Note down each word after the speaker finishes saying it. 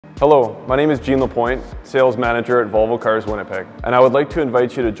Hello, my name is Gene Lapointe, Sales Manager at Volvo Cars Winnipeg, and I would like to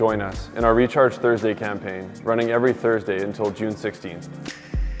invite you to join us in our Recharge Thursday campaign, running every Thursday until June 16th.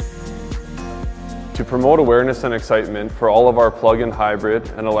 To promote awareness and excitement for all of our plug-in hybrid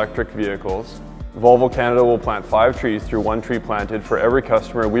and electric vehicles, Volvo Canada will plant 5 trees through 1 tree planted for every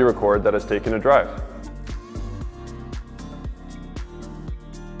customer we record that has taken a drive.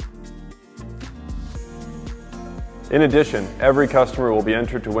 In addition, every customer will be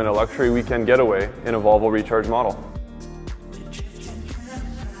entered to win a luxury weekend getaway in a Volvo Recharge model.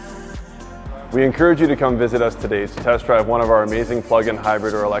 We encourage you to come visit us today to test drive one of our amazing plug-in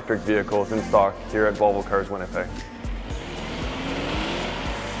hybrid or electric vehicles in stock here at Volvo Cars Winnipeg.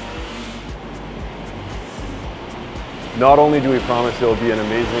 Not only do we promise it will be an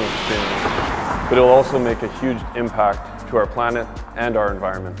amazing experience, but it will also make a huge impact to our planet and our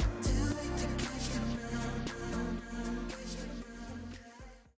environment.